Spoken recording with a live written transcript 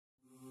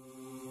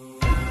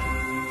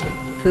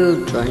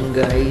Food train,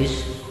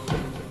 guys.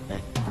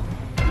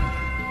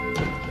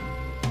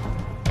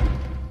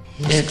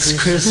 It's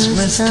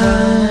Christmas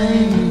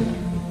time.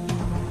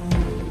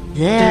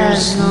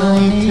 There's no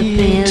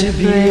need to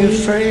be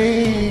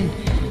afraid.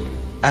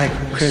 At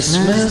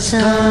Christmas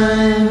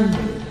time,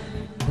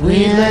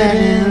 we let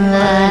in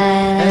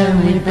light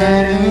and we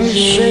banish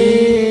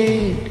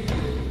shade.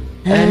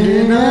 And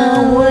in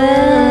a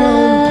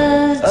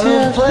world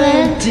of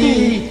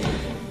plenty,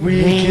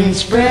 we can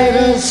spread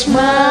a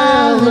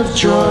smile of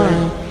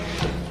joy.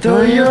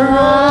 Throw your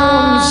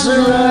arms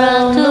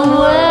around the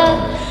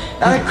world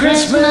at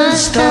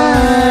Christmas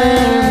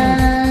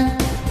time.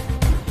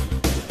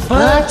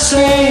 But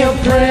say a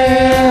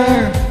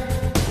prayer,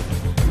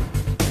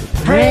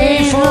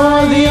 pray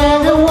for the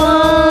other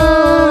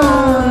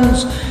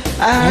ones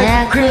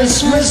at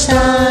Christmas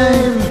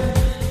time.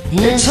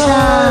 It's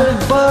hard,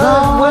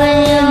 but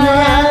when you're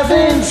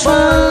having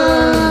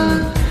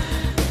fun,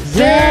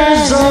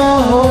 there's a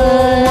whole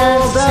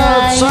world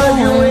outside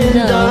your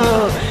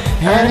window,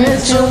 and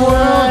it's a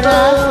world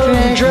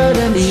of dread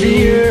and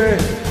fear,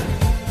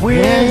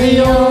 where the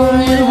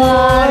only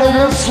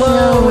water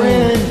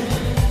flowing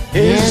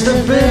is the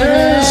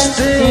bitter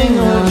sting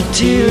of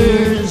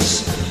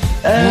tears.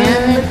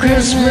 And the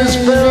Christmas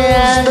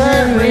bells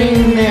that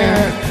ring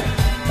there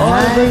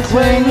are the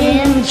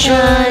clanging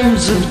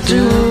chimes of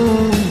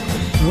doom.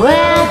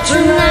 Well,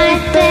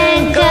 tonight,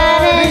 thank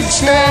God it's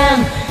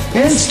them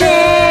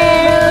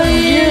instead of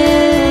you.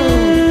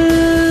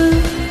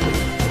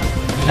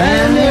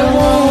 And it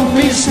won't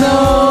be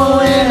snow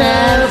in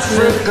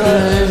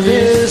Africa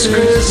this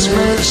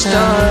Christmas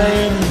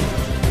time.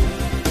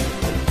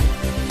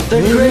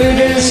 The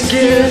greatest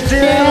gift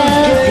they'll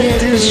get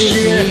this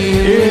year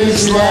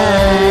is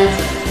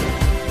life.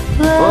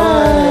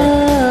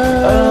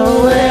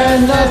 Oh, where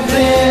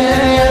nothing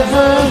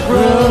ever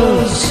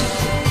grows,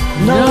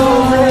 no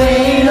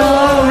rain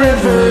or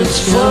rivers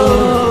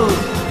flow.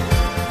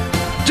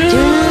 Do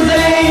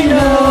they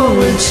know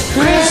it's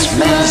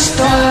Christmas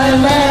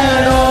time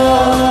at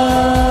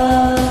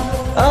all?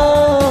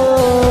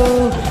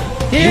 Oh,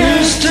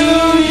 here's to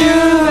you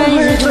with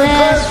the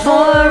glass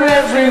for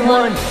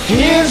everyone.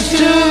 Here's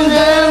to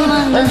them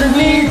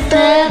underneath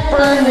that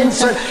burning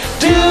sun.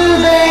 Do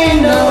they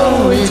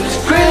know it's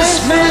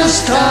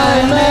Christmas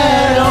time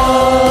at all?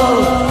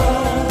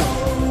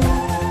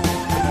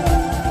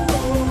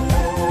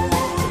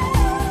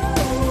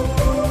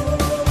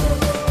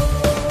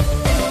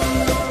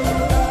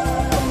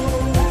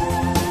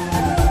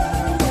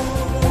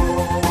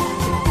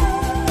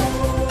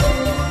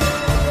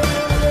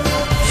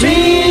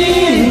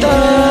 Feed the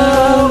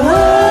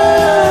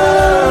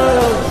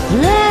world,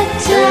 let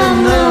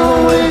them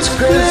know it's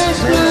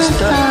Christmas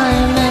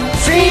time. And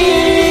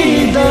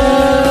feed the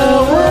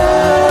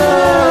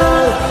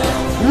world,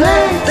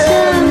 let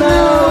them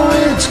know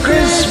it's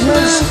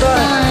Christmas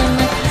time.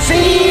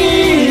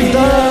 Feed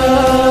the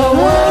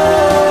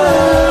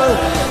world,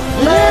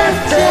 let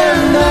them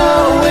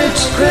know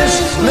it's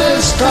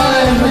Christmas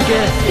time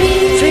again.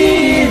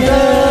 Feed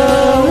the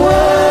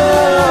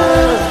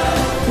world,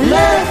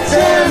 let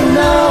them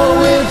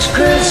know it's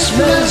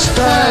Christmas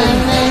time.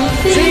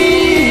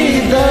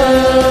 Feed the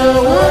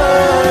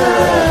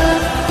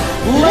world,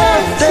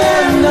 let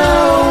them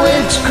know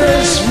it's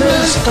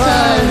Christmas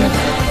time.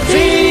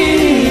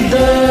 Feed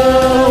the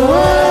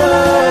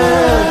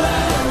world,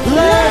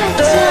 let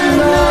them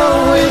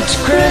know it's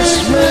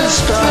Christmas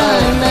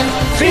time.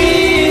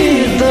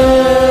 Feed the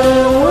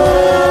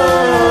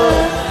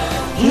world,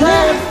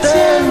 let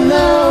them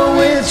know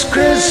it's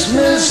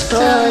Christmas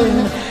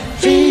time.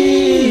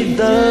 Feed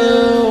the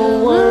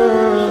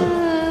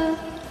world,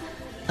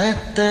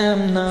 let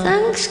them know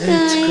Thanks, it's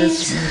guys.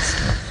 Christmas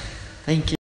time. Thank you.